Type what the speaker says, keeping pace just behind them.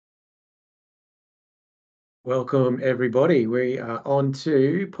Welcome, everybody. We are on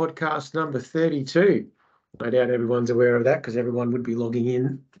to podcast number 32. No doubt everyone's aware of that because everyone would be logging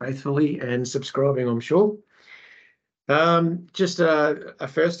in faithfully and subscribing, I'm sure. Just a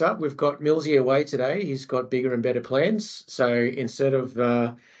first up, we've got Millsy away today. He's got bigger and better plans. So instead of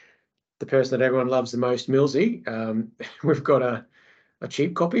the person that everyone loves the most, Millsy, we've got a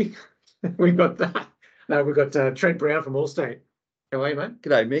cheap copy. We've got that. No, we've got Trent Brown from Allstate. How are you, mate?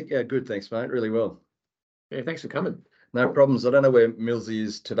 G'day, Mick. Yeah, good, thanks, mate. Really well. Yeah, thanks for coming. No problems. I don't know where Millsy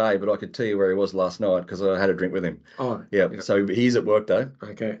is today, but I could tell you where he was last night because I had a drink with him. Oh, yeah. So he's at work though.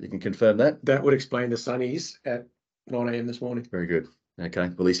 Okay. You can confirm that? That would explain the sunnies at 9 a.m. this morning. Very good.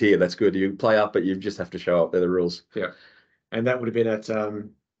 Okay. Well, he's here. That's good. You play up, but you just have to show up. They're the rules. Yeah. And that would have been at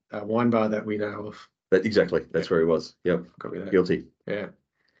a wine bar that we know of. Exactly. That's where he was. Yep. Copy that. Guilty. Yeah.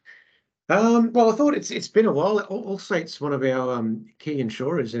 Well, I thought it's been a while. Allstate's one of our key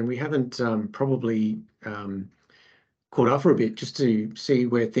insurers, and we haven't probably caught up for a bit just to see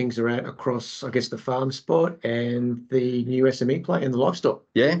where things are at across, I guess, the farm spot and the new SME play and the livestock.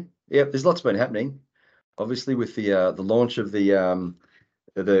 Yeah. There's lots been happening. Obviously, with the launch of our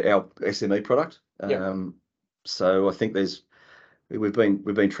SME product. So I think we've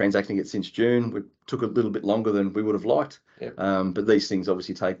been transacting it since June. It took a little bit longer than we would have liked. Yep. But these things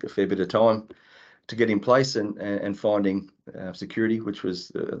obviously take a fair bit of time to get in place and finding security, which was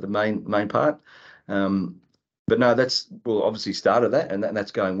the main part. But no, we'll obviously started that, and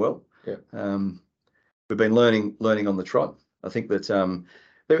that's going well. Yeah. We've been learning on the trot. I think that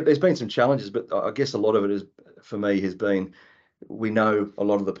there's been some challenges, but I guess a lot of it for me has been, we know a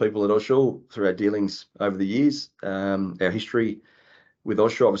lot of the people at Ausure through our dealings over the years, our history with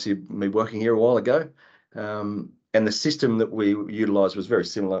Ausure, obviously me working here a while ago, and the system that we utilised was very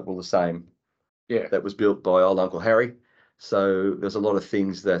similar, well, the same. Yeah. That was built by old Uncle Harry. So there's a lot of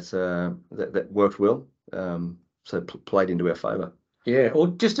things that worked well, so played into our favour. Yeah. Well,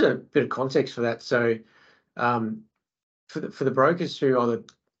 just a bit of context for that. So for the brokers who either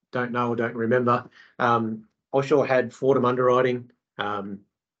don't know or don't remember, Ausure had Fordham Underwriting.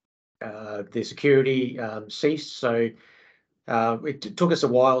 The security ceased, so it took us a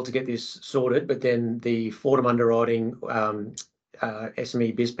while to get this sorted, but then the Fordham Underwriting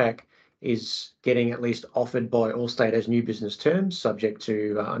SME Biz Pack is getting at least offered by Allstate as new business terms, subject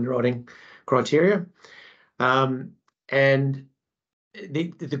to underwriting criteria. And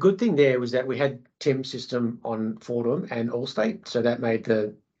the good thing there was that we had Tim's system on Fordham and Allstate, so that made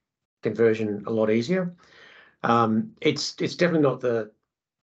the conversion a lot easier. It's definitely not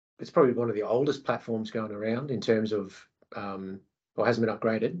it's probably one of the oldest platforms going around in terms of, or hasn't been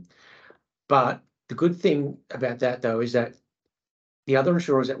upgraded. But the good thing about that, though, is that the other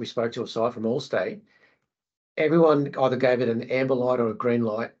insurers that we spoke to, aside from Allstate, everyone either gave it an amber light or a green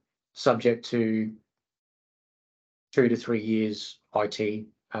light, subject to 2 to 3 years IT,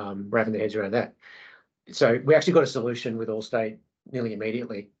 wrapping their heads around that. So we actually got a solution with Allstate nearly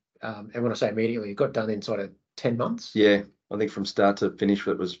immediately. And when I say immediately, it got done inside of 10 months. Yeah, I think from start to finish,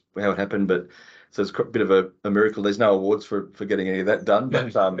 that was how it happened. But so it's a bit of a miracle. There's no awards for getting any of that done.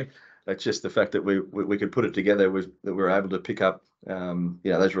 But that's just the fact that we could put it together, that we were able to pick up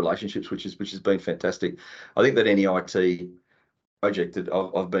those relationships, which has been fantastic. I think that any IT project that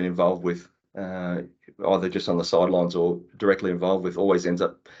I've been involved with, either just on the sidelines or directly involved with, always ends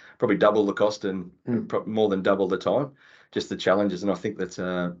up probably double the cost and more than double the time. Just the challenges, and I think that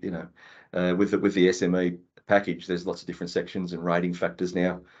with the SME package, there's lots of different sections and rating factors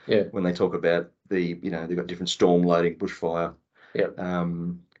now. Yeah. When they talk about they've got different storm loading, bushfire. Yeah.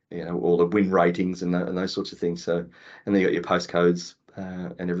 All the wind ratings and those sorts of things. So, and then you got your postcodes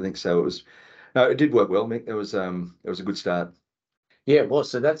and everything. So it did work well, Mick. It was a good start. Yeah, it was.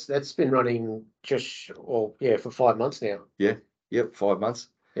 So that's been running for 5 months now. Yeah. Yep. 5 months.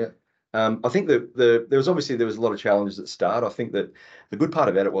 Yeah. I think that there was a lot of challenges at the start. I think that the good part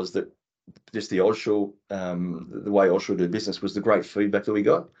about it was that just the Ausure, the way Ausure do business, was the great feedback that we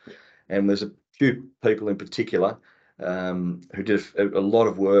got. Yeah. And there's a few people in particular who did a lot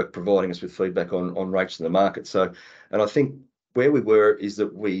of work providing us with feedback on rates in the market. So, and I think where we were is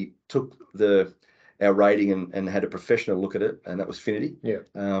that we took our rating and had a professional look at it, and that was Finity. Yeah.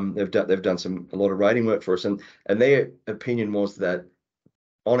 They've done a lot of rating work for us, and their opinion was that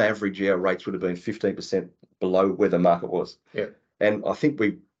on average our rates would have been 15% below where the market was. Yeah. And I think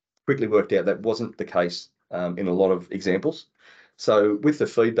we quickly worked out that wasn't the case in a lot of examples. So with the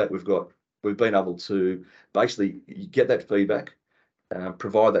feedback we've got, we've been able to basically get that feedback,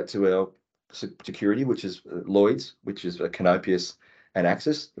 provide that to our security, which is Lloyd's, which is Canopius and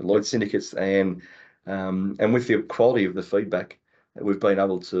Axis, the Lloyd's syndicates, and with the quality of the feedback, we've been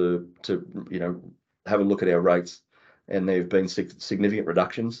able to have a look at our rates, and there have been significant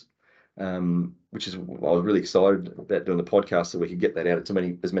reductions, which is I was really excited about doing the podcast so we could get that out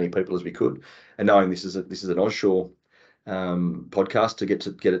to as many people as we could, and knowing this is an Ausure podcast to get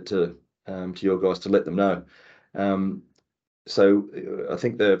it to your guys to let them know. So I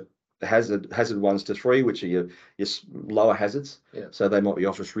think the hazard 1s to 3, which are your lower hazards. Yeah. So they might be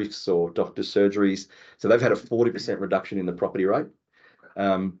office risks or doctor's surgeries. So they've had a 40% reduction in the property rate.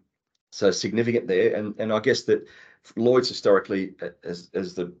 So significant there. And I guess that Lloyd's historically, as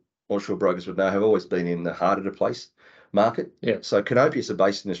the offshore brokers would know, have always been in the harder to place market. Yeah. So Canopius are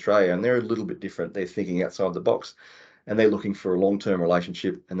based in Australia, and they're a little bit different. They're thinking outside the box, and they're looking for a long-term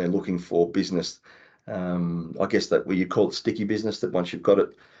relationship, and they're looking for business. I guess that you call it sticky business, that once you've got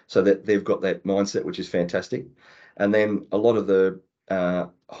it, so that they've got that mindset, which is fantastic. And then a lot of the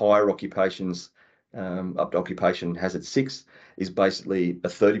higher occupations, up to occupation hazard 6, is basically a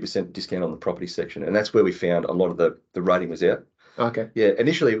 30% discount on the property section, and that's where we found a lot of the rating was out. Okay. Yeah.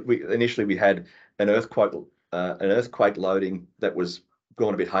 Initially we had an earthquake loading that was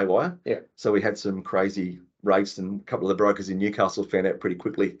gone a bit haywire. Yeah. So we had some crazy rates, and a couple of the brokers in Newcastle found out pretty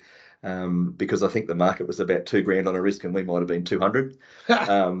quickly, because I think the market was about $2,000 on a risk, and we might have been 200.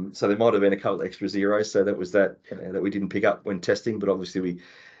 So there might have been a couple of extra zeros. So that was that we didn't pick up when testing, but obviously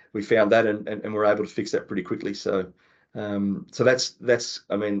we found that and we're able to fix that pretty quickly. So that's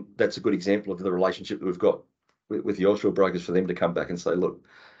a good example of the relationship that we've got with the offshore brokers, for them to come back and say, look,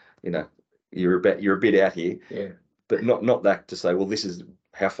 you're a bit out here. Yeah. But not that to say, well, this is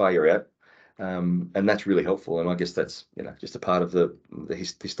how far you're out. And that's really helpful. And I guess that's just a part of the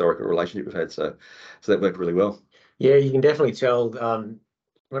historical relationship we've had. So that worked really well. Yeah, you can definitely tell.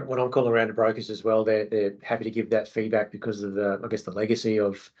 When I'm calling around to brokers as well, they're happy to give that feedback because of the legacy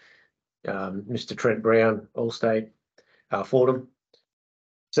of Mr Trent Brown, Allstate, Fordham.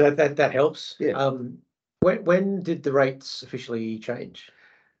 So that helps. Yeah. When did the rates officially change?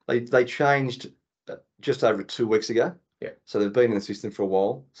 They changed just over 2 weeks ago. Yeah. So they've been in the system for a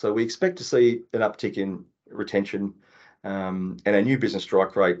while. So we expect to see an uptick in retention, and our new business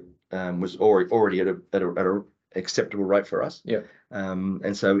strike rate was already at a acceptable rate for us. Yeah.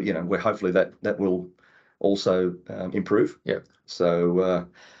 And so we're hopefully that will also improve. Yeah. So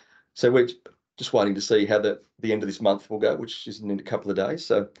we're just waiting to see how the end of this month will go, which is in a couple of days.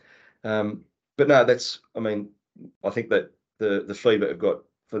 So, but no, I think that the feedback we've got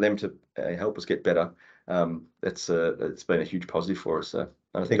for them to help us get better, it's been a huge positive for us. So,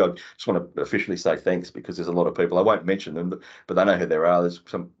 and I think I just want to officially say thanks, because there's a lot of people, I won't mention them, but they know who there are. There's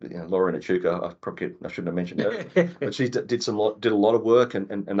some, Laura in Echuca, I shouldn't have mentioned her, but she did a lot of work,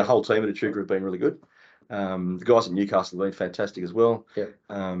 and the whole team at Echuca have been really good. The guys at Newcastle have been fantastic as well. Yeah.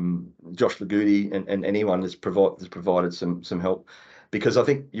 Josh Laguti and anyone has provided some help, because I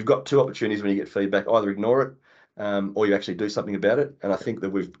think you've got two opportunities when you get feedback: either ignore it, or you actually do something about it. And I think that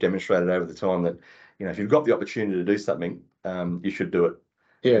we've demonstrated over the time that if you've got the opportunity to do something, you should do it.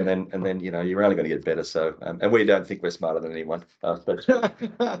 Yeah. And then you're only going to get better. So and we don't think we're smarter than anyone,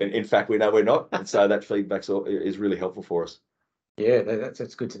 but in fact we know we're not. And so that feedback is really helpful for us. Yeah,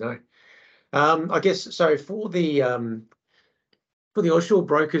 that's good to know. I guess so for the offshore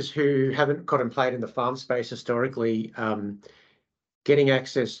brokers who haven't contemplated in the farm space historically, getting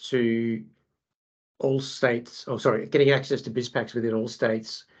access to getting access to BizPacks within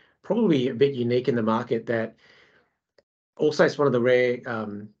Allstate's probably a bit unique in the market. That Allstate's one of the rare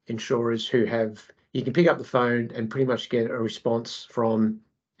insurers who you can pick up the phone and pretty much get a response from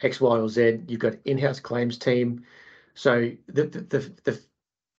X, Y, or Z. You've got in-house claims team. So the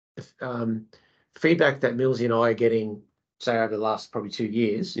feedback that Millsy and I are getting, say over the last probably 2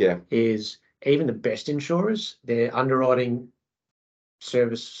 years, is even the best insurers, their underwriting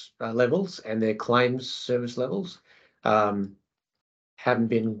service levels and their claims service levels haven't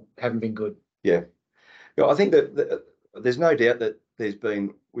been good. Yeah, I think that there's no doubt that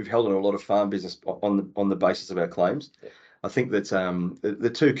we've held on a lot of farm business on the basis of our claims. Yeah. I think that the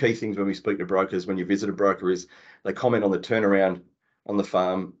two key things when we speak to brokers, when you visit a broker, is they comment on the turnaround on the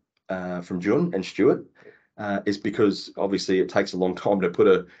farm from June and Stuart, is because obviously it takes a long time to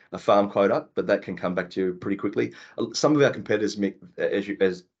put a farm quote up, but that can come back to you pretty quickly. Some of our competitors, Mick,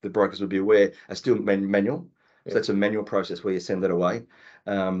 as the brokers would be aware, are still manual. So that's a manual process where you send that away.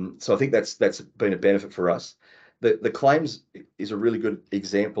 So I think that's been a benefit for us. The claims is a really good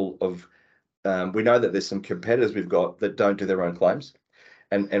example of, we know that there's some competitors we've got that don't do their own claims.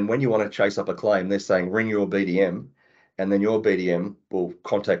 And when you want to chase up a claim, they're saying ring your BDM, and then your BDM will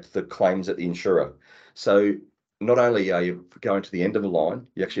contact the claims at the insurer. So not only are you going to the end of the line,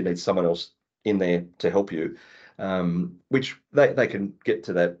 you actually need someone else in there to help you, which they can get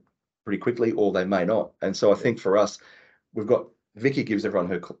to that pretty quickly, or they may not. And so I think for us, we've got Vicky gives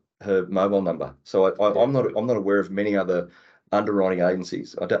everyone her mobile number. So I'm not aware of many other underwriting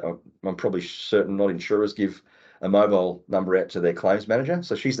agencies. I'm probably certain not insurers give a mobile number out to their claims manager.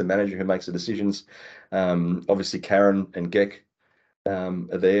 So she's the manager who makes the decisions. Obviously, Karen and G.O.A.T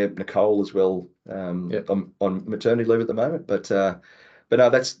are there. Nicole as well, on maternity leave at the moment. But no,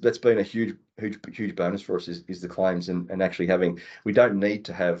 that's been a huge bonus for us is the claims and actually we don't need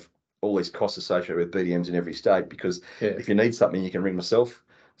to have all these costs associated with BDMs in every state, because if you need something, you can ring myself.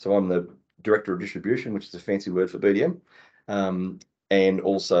 So I'm the director of distribution, which is a fancy word for BDM. And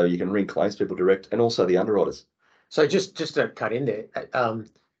also you can ring claims people direct, and also the underwriters. So just to cut in there,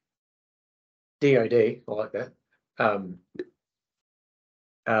 D.O.D, I like that.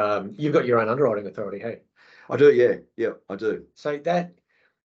 You've got your own underwriting authority, hey? I do, yeah, I do. So that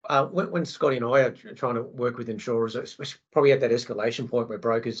when Scotty and I are trying to work with insurers, it's probably at that escalation point where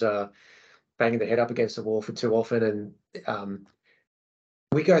brokers are banging their head up against the wall for too often, and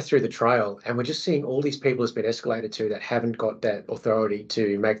we go through the trail and we're just seeing all these people it's been escalated to that haven't got that authority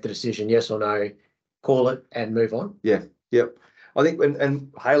to make the decision, yes or no, call it and move on. Yeah. I think,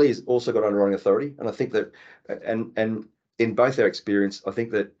 and Hayley has also got underwriting authority, and I think that, and in both our experience, I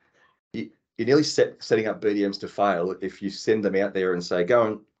think that you're nearly setting up BDMs to fail if you send them out there and say, go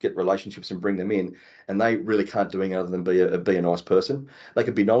and get relationships and bring them in, and they really can't do anything other than be a nice person. They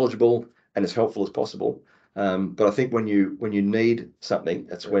could be knowledgeable and as helpful as possible. But I think when you need something,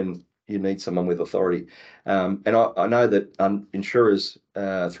 that's when you need someone with authority. And I know that insurers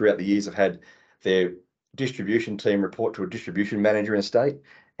throughout the years have had their distribution team report to a distribution manager in a state,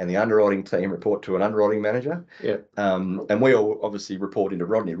 and the underwriting team report to an underwriting manager. And we all obviously report into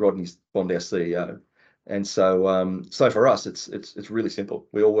Rodney. Rodney's our CEO. And so for us, it's really simple.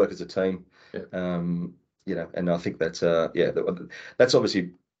 We all work as a team. And I think that's that's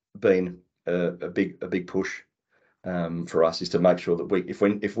obviously been a big push for us, is to make sure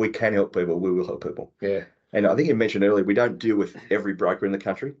that if we can help people, we will help people. And I think you mentioned earlier, we don't deal with every broker in the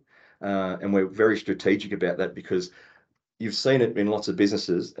country, and we're very strategic about that, because you've seen it in lots of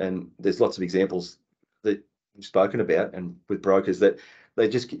businesses, and there's lots of examples that you've spoken about, and with brokers that you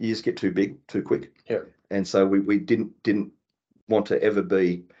just get too big too quick. And so we didn't want to ever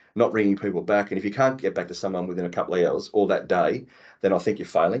be not ringing people back. And if you can't get back to someone within a couple of hours or that day, then I think you're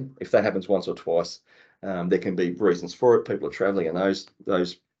failing. If that happens once or twice, there can be reasons for it. People are traveling and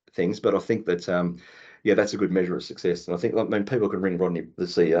those things. But I think that that's a good measure of success. And I think, people can ring Rodney, the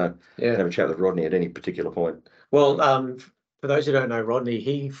CEO, and have a chat with Rodney at any particular point. Well, for those who don't know Rodney,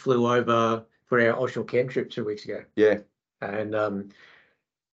 he flew over for our Ausure camp trip 2 weeks ago. And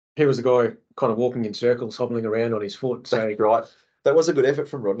he was the guy kind of walking in circles, hobbling around on his foot. So that's right. That was a good effort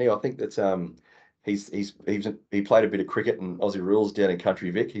from Rodney. I think that he played a bit of cricket and Aussie rules down in Country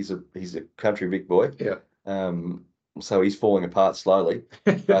Vic. He's a Country Vic boy. So he's falling apart slowly,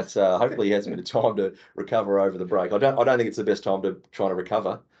 but hopefully he has a bit of time to recover over the break. I don't think it's the best time to try to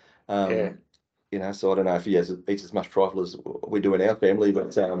recover. So I don't know if he eats as much trifle as we do in our family,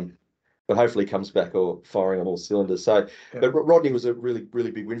 but hopefully he comes back or firing on all cylinders. So, but Rodney was a really,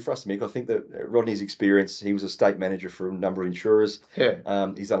 really big win for us, Mick. I think that Rodney's experience, he was a state manager for a number of insurers.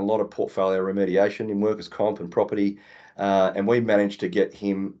 He's done a lot of portfolio remediation in workers' comp and property. And we managed to get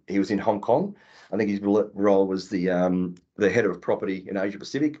him, he was in Hong Kong. I think his role was the head of property in Asia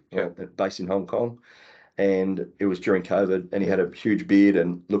Pacific, based in Hong Kong. And it was during COVID, and he had a huge beard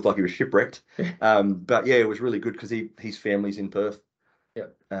and looked like he was shipwrecked. But it was really good because his family's in Perth.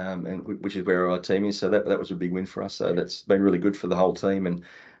 And which is where our team is. So that was a big win for us. So that's been really good for the whole team. And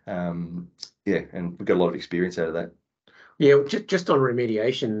and we got a lot of experience out of that. Just on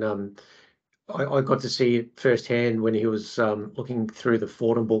remediation, I got to see it firsthand when he was looking through the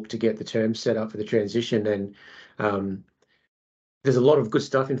Fordham book to get the terms set up for the transition. And there's a lot of good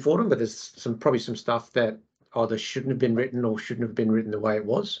stuff in Fordham, but there's probably some stuff that either shouldn't have been written or shouldn't have been written the way it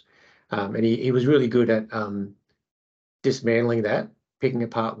was. And he was really good at dismantling that, picking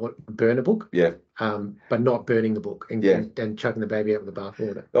apart what burn a book, but not burning the book and chucking the baby out with the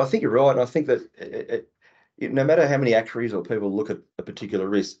bathwater. I think you're right. And I think that no matter how many actuaries or people look at a particular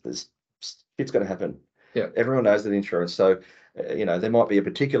risk, it's going to happen. Everyone knows that insurance. So, there might be a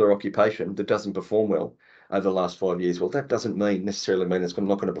particular occupation that doesn't perform well over the last 5 years. Well, that doesn't necessarily mean it's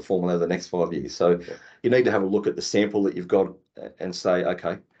not going to perform well over the next 5 years. So you need to have a look at the sample that you've got and say,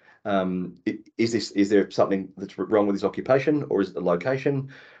 okay, is there something that's wrong with his occupation, or is it the location,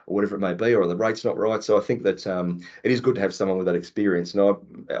 or whatever it may be, or are the rates not right? So I think that it is good to have someone with that experience. And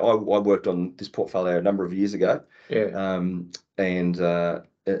I worked on this portfolio a number of years ago, so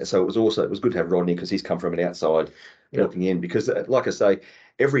it was good to have Rodney, because he's come from an outside looking in. Because like I say,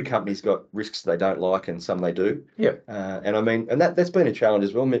 every company's got risks they don't like and some they do. Yeah. And I mean, and that's been a challenge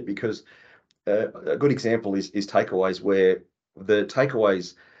as well, Mick, because a good example is takeaways, where the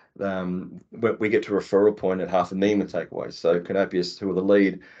takeaways, we get to referral point at $500,000 with takeaways. So Canopius, who are the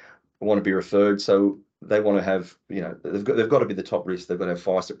lead, want to be referred. So they want to have, you know, they've got to be the top risk. They've got to have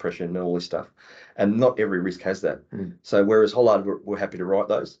fire suppression and all this stuff. And not every risk has that. So whereas Hollard, we're happy to write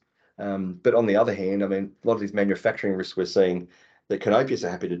those. But on the other hand, I mean, a lot of these manufacturing risks we're seeing that Canopius are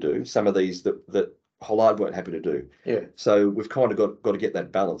happy to do, some of these that Hollard weren't happy to do. Yeah. So we've kind of got to get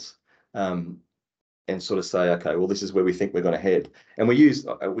that balance, and sort of say, okay, well, this is where we think we're going to head. And we use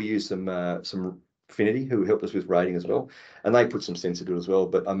some Affinity, who helped us with rating as well, and they put some sense into it as well.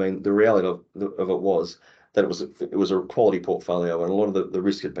 But I mean, the reality of it was that it was a quality portfolio, and a lot of the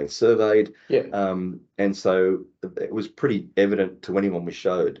risk had been surveyed. Yeah. And so it was pretty evident to anyone we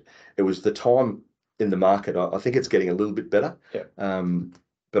showed. It was the time in the market. I think it's getting a little bit better. Yeah.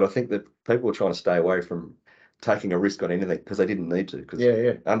 But I think that people were trying to stay away from taking a risk on anything because they didn't need to. Because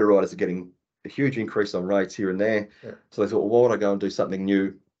underwriters are getting a huge increase on rates here and there. Yeah. So they thought, well, why would I go and do something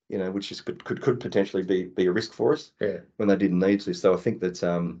new? You know, which is could potentially be a risk for us. Yeah. When they didn't need to. So I think that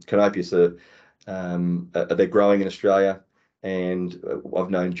Canopius they're growing in Australia, and I've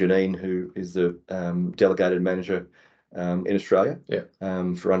known Janine, who is the delegated manager in Australia. Yeah.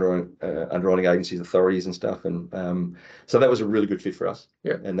 For underwriting agencies, authorities, and stuff, and so that was a really good fit for us.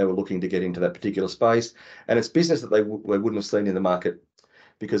 Yeah. And they were looking to get into that particular space, and it's business that they wouldn't have seen in the market.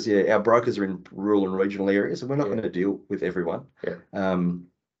 Because our brokers are in rural and regional areas, and we're not going to deal with everyone. Yeah.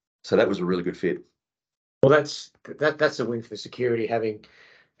 So that was a really good fit. Well, that's a win for the security, having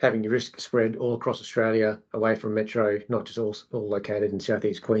your risk spread all across Australia, away from metro, not just all located in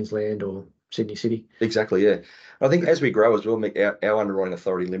southeast Queensland or Sydney City. Exactly, yeah. I think as we grow as well, our underwriting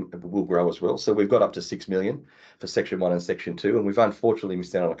authority limit will grow as well. So we've got up to 6 million for Section 1 and Section 2, and we've unfortunately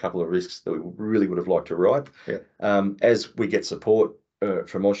missed out on a couple of risks that we really would have liked to write. Yeah. As we get support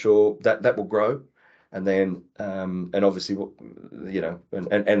from Ausure, that will grow. And then, and obviously, you know,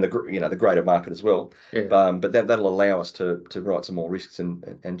 and the greater market as well. Yeah. But that'll allow us to write some more risks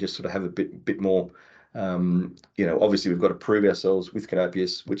and just sort of have a bit more. You know, obviously we've got to prove ourselves with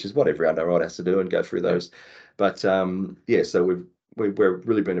Canopius, which is what every underwriter has to do and go through those. But so we've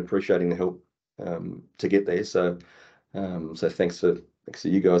really been appreciating the help to get there. So thanks to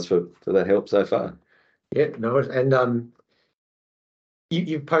you guys for that help so far. Yeah, no, and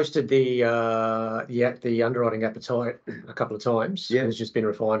you posted the underwriting appetite a couple of times. Yeah. It's just been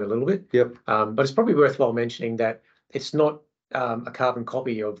refined a little bit. Yep. But it's probably worthwhile mentioning that it's not a carbon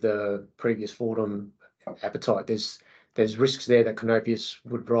copy of the previous Fordham appetite. There's risks there that Canopius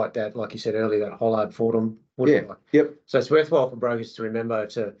would write that, like you said earlier, that Hollard Fordham wouldn't write. Yep. So it's worthwhile for brokers to remember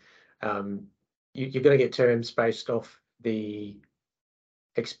to you're going to get terms based off the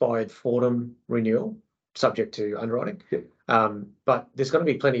expired Fordham renewal, subject to underwriting. Yep. But there's going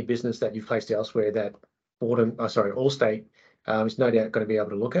to be plenty of business that you've placed elsewhere that Allstate is no doubt going to be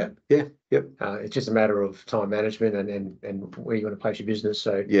able to look at. Yeah. Yep. It's just a matter of time management and where you want to place your business.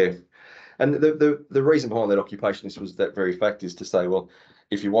 So yeah. And the reason behind that occupationist was that very fact, is to say, well,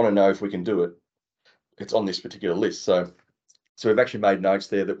 if you want to know if we can do it, it's on this particular list. So we've actually made notes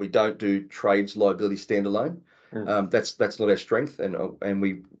there that we don't do trades liability standalone. That's not our strength, and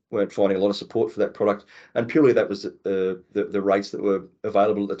we weren't finding a lot of support for that product, and purely that was the rates that were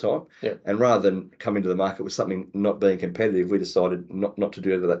available at the time. Yeah. And rather than come into the market with something not being competitive, we decided not to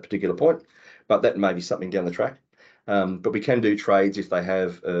do it at that particular point. But that may be something down the track. But we can do trades if they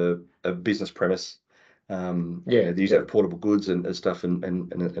have a business premise. They use that portable goods and stuff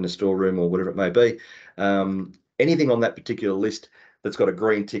in a storeroom or whatever it may be. Anything on that particular list that's got a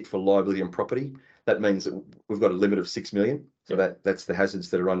green tick for liability and property, that means that we've got a limit of 6 million. So that's the hazards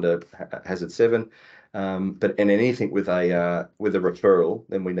that are under hazard 7. But anything with a referral,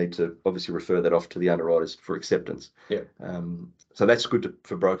 then we need to obviously refer that off to the underwriters for acceptance. Yeah. So that's good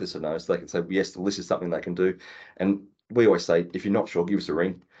for brokers to know, so they can say, yes, this is something they can do. And we always say, if you're not sure, give us a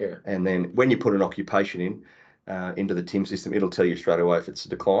ring. Yeah. And then when you put an occupation into the TIM system, it'll tell you straight away if it's a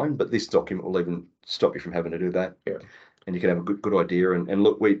decline. But this document will even stop you from having to do that. Yeah. And you can have a good idea. And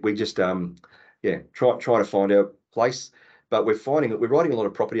look, we just try to find our place. But we're finding that we're writing a lot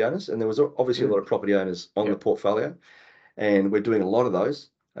of property owners, and there was obviously a lot of property owners on the portfolio, and we're doing a lot of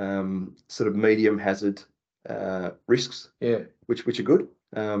those sort of medium hazard risks, which are good.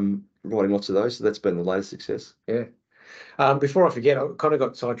 Writing lots of those, so that's been the latest success. Yeah. Before I forget, I kind of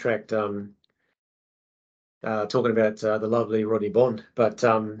got sidetracked talking about the lovely Rodney Bond, but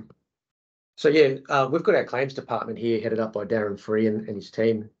we've got our claims department here headed up by Darren Free and his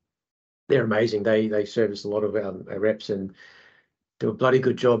team. They're amazing. They service a lot of our reps, and do a bloody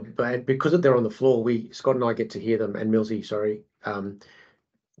good job. But because they're on the floor, Scott and I get to hear them, and Millsy, sorry,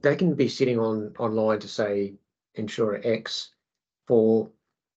 they can be sitting online to say insurer X for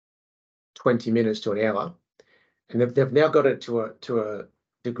 20 minutes to an hour, and they've now got it to a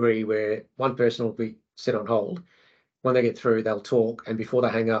degree where one person will be set on hold. When they get through, they'll talk, and before they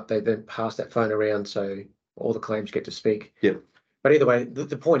hang up, they then pass that phone around so all the claims get to speak. Yep. But either way,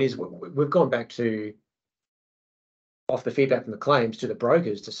 the point is we've gone back to off the feedback from the claims to the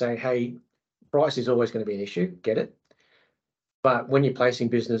brokers to say, hey, price is always going to be an issue, get it. But when you're placing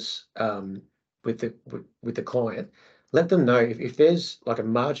business with the client, let them know if there's like a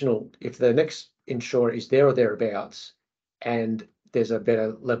marginal, if the next insurer is there or thereabouts, and there's a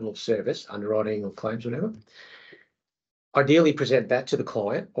better level of service, underwriting or claims, whatever. Ideally, present that to the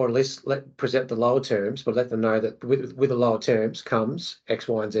client, or at least present the lower terms, but let them know that with the lower terms comes X,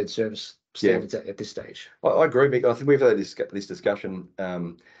 Y, and Z service standards at this stage. I agree, Mick. I think we've had this discussion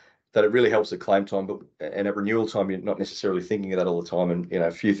that it really helps at claim time, and at renewal time, you're not necessarily thinking of that all the time. And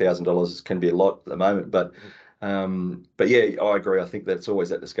a few $1,000s can be a lot at the moment, but yeah, I agree. I think that's always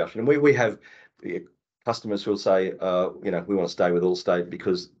that discussion, and we have customers who'll say, we want to stay with Allstate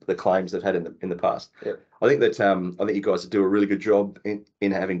because the claims they've had in the past. Yeah. I think you guys do a really good job in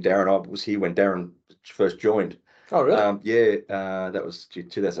having Darren. I was here when Darren first joined. Oh, really? That was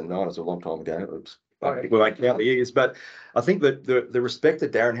 2009. It was a long time ago. Okay. We won't count the years, but I think that the respect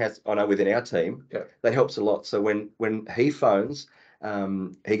that Darren has, I know within our team, that helps a lot. So when he phones,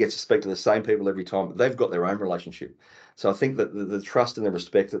 he gets to speak to the same people every time, but they've got their own relationship. So I think that the trust and the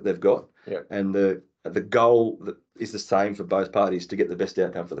respect that they've got, and the goal that is the same for both parties to get the best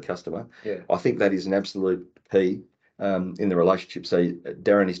outcome for the customer. Yeah. I think that is an absolute key in the relationship. So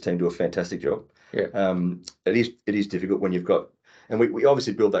Darren and his team do a fantastic job. Yeah. It is difficult when you've got, and we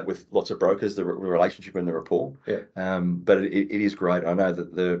obviously build that with lots of brokers, the relationship and the rapport. Yeah. But it is great. I know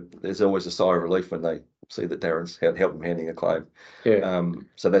that there's always a sigh of relief when they see that Darren's helped them handling a claim. Yeah.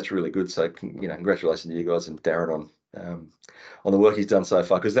 So that's really good. So congratulations to you guys and Darren on the work he's done so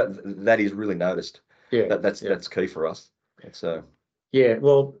far, because that is really noticed. Yeah. That's key for us. So. Yeah,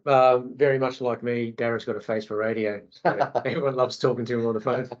 well, very much like me, Darren's got a face for radio. So everyone loves talking to him on the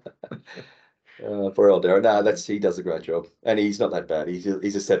phone. Poor old Darren. No, he does a great job, and he's not that bad. He's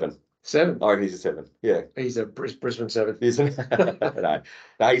a 7. 7. I reckon he's a 7. Yeah, he's a Brisbane 7. Isn't?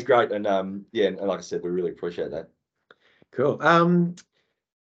 No, he's great, and and like I said, we really appreciate that. Cool.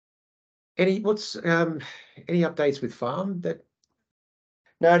 Any updates with farm that?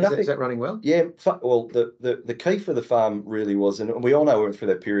 No, nothing. Is that running well? Yeah. Well, the key for the farm really was, and we all know we went through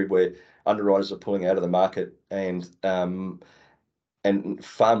that period where underwriters are pulling out of the market, and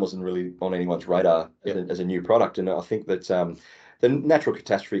farm wasn't really on anyone's radar as a new product. And I think that the natural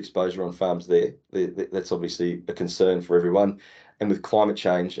catastrophe exposure on farms that's obviously a concern for everyone. And with climate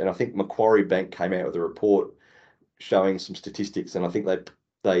change, and I think Macquarie Bank came out with a report showing some statistics, and I think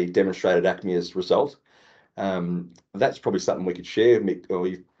they demonstrated ACMEA's result. That's probably something we could share, Mick, or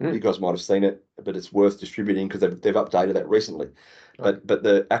you guys might have seen it, but it's worth distributing because they've updated that recently. Right. But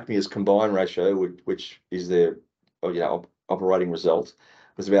the ACMEA's combined ratio, which is their operating result,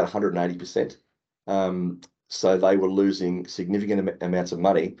 was about 180%. So they were losing significant amounts of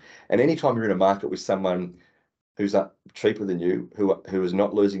money. And anytime you're in a market with someone who's cheaper than you, who is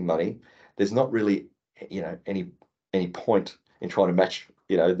not losing money, there's not really any point in trying to match.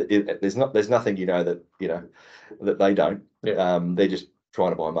 There's nothing that they don't. Yeah. They're just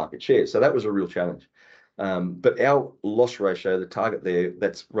trying to buy market share. So that was a real challenge. But our loss ratio, the target there,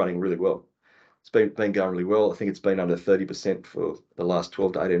 that's running really well. It's been going really well. I think it's been under 30% for the last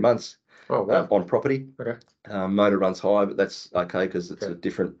 12 to 18 months. Oh, wow. On property. Okay. Motor runs high, but that's okay because it's a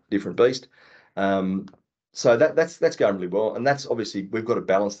different beast. So that's going really well, and that's obviously we've got to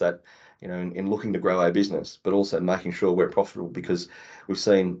balance that, in looking to grow our business, but also making sure we're profitable, because we've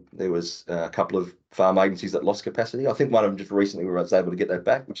seen there was a couple of farm agencies that lost capacity. I think one of them just recently was able to get that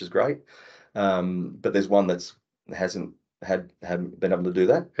back, which is great. But there's one that's haven't been able to do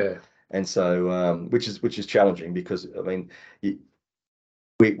that. Yeah. And so, which is challenging, because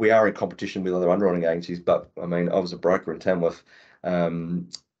we are in competition with other underwriting agencies. But I was a broker in Tamworth, and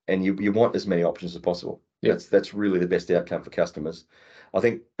you want as many options as possible. Yeah. That's really the best outcome for customers. I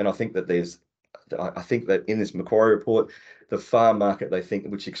think that in this Macquarie report, the farm market, they think,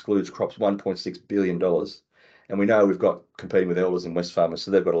 which excludes crops, $1.6 billion. And we know we've got competing with Elders and Wesfarmers, so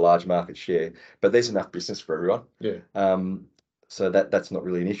they've got a large market share. But there's enough business for everyone. Yeah. So that's not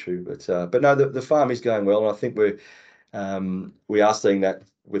really an issue. But no, the farm is going well, and I think we are seeing that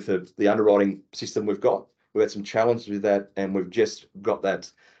with the underwriting system we've got. We've had some challenges with that, and we've just got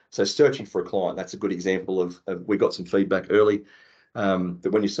that. So searching for a client, that's a good example of we got some feedback early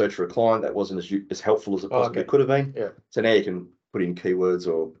that when you search for a client, that wasn't as helpful as it possibly could have been. Yeah. So now you can put in keywords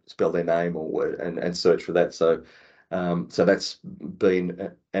or spell their name or word and search for that. So so that's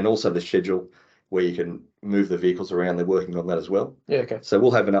been, and also the schedule where you can move the vehicles around. They're working on that as well. Yeah. Okay. So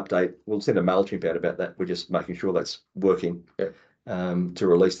we'll have an update. We'll send a MailChimp out about that. We're just making sure that's working. Yeah. To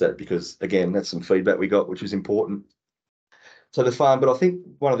release that, because again, that's some feedback we got, which is important. So the farm, but I think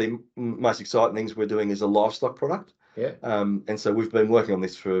one of the most exciting things we're doing is a livestock product. Yeah. And so we've been working on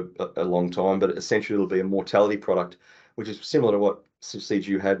this for a long time, but essentially it'll be a mortality product, which is similar to what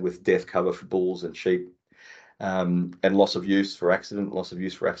CGU had with death cover for bulls and sheep, and loss of use for accident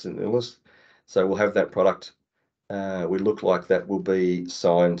and illness. So we'll have that product. We look like that will be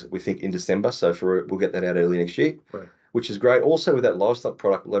signed, we think, in December. So we'll get that out early next year, right, which is great. Also with that livestock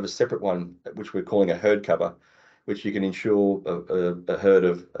product, we'll have a separate one, which we're calling a herd cover, which you can insure a herd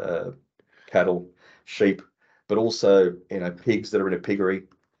of cattle, sheep, but also, pigs that are in a piggery,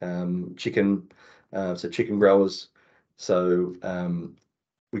 chicken, so chicken growers. So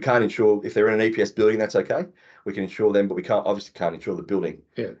we can't insure if they're in an EPS building. That's okay. We can insure them, but we obviously can't insure the building.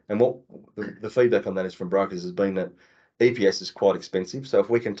 Yeah. And what the feedback on that is from brokers has been that EPS is quite expensive. So if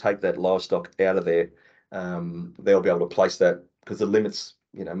we can take that livestock out of there, they'll be able to place that, because the limits,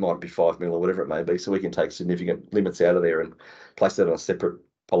 might be 5 mil or whatever it may be. So we can take significant limits out of there and place that on a separate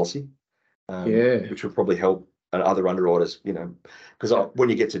policy, which will probably help other underwriters, because when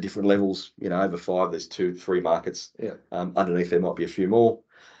you get to different levels, over 5, there's 2, 3 markets. Yeah. Underneath there might be a few more.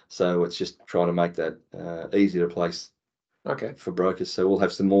 So it's just trying to make that easy to place. Okay. For brokers. So we'll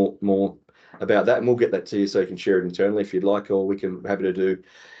have some more about that, and we'll get that to you so you can share it internally if you'd like, or we can happy to do,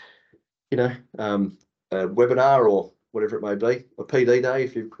 a webinar or whatever it may be, a PD day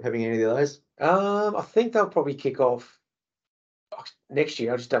if you're having any of those. I think they'll probably kick off next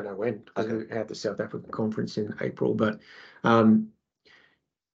year. I just don't know when, because we had the South African conference in April. But let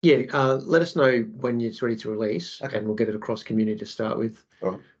us know when it's ready to release, and we'll get it across community to start with.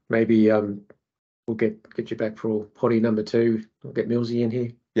 All right. Maybe we'll get you back for potty number 2. We'll get Millsy in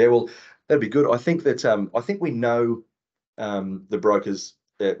here. Yeah, well, that'd be good. I think that I think we know the brokers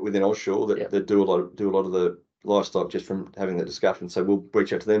within Ausure that do a lot of the livestock just from having that discussion. So we'll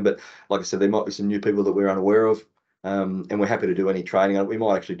reach out to them. But like I said, there might be some new people that we're unaware of, and we're happy to do any training. We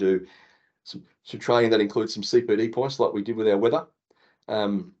might actually do some training that includes some CPD points, like we did with our weather,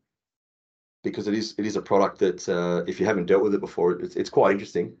 because it is a product that if you haven't dealt with it before, it's quite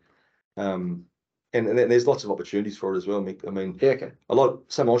interesting. And there's lots of opportunities for it as well, Mick. I mean,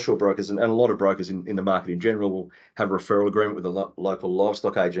 some Ausure brokers and a lot of brokers in the market in general will have a referral agreement with a local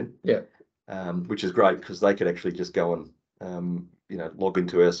livestock agent. Yeah. Which is great, because they could actually just go and log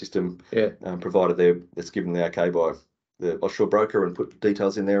into our system, provided it's given the okay by the Ausure broker, and put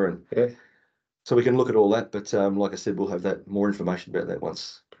details in there, and so we can look at all that. But like I said, we'll have that more information about that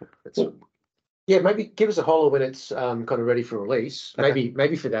once. Maybe give us a holler when it's kind of ready for release.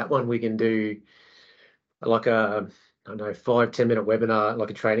 Maybe for that one we can do like a 5-10 minute webinar,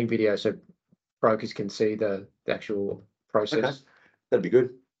 like a training video, so brokers can see the actual process. Okay. That'd be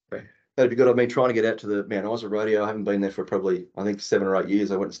good. Okay. That'd be good. I've been trying to get out to the Mount Isa rodeo. I haven't been there for probably, I think, 7 or 8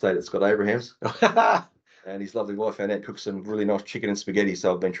 years. I went and stayed at Scott Abraham's. And his lovely wife Annette cooked some really nice chicken and spaghetti.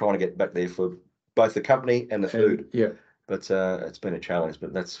 So I've been trying to get back there for both the company and the food. Yeah. But it's been a challenge.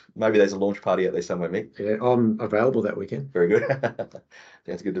 But maybe there's a launch party out there somewhere, Mick. Yeah, I'm available that weekend. Very good.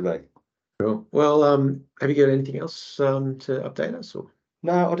 Sounds good to me. Cool. Well, have you got anything else to update us? Or?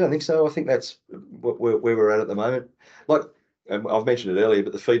 No, I don't think so. I think that's where we're at the moment. Like I've mentioned it earlier,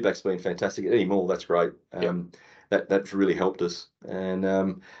 but the feedback's been fantastic. Any more, that's great. That's really helped us.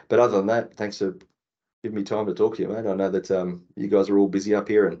 And but other than that, thanks for giving me time to talk to you, mate. I know that you guys are all busy up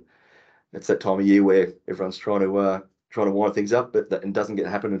here, and it's that time of year where everyone's trying to wind things up, but that doesn't get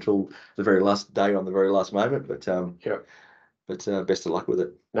happen until the very last day, on the very last moment. But But best of luck with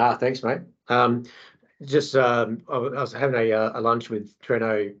it. Nah, thanks, mate. I was having a lunch with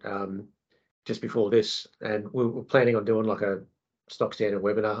Treno just before this, and we were planning on doing like a stock standard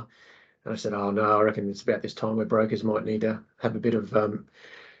webinar. And I said, "Oh no, I reckon it's about this time where brokers might need to have a bit of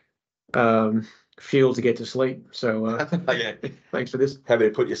fuel to get to sleep." So thanks for this. Happy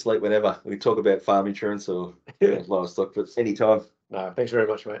to put you to sleep whenever. We talk about farm insurance or livestock, but anytime. No, thanks very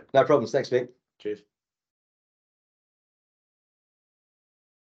much, mate. No problems. Thanks, Mick. Cheers.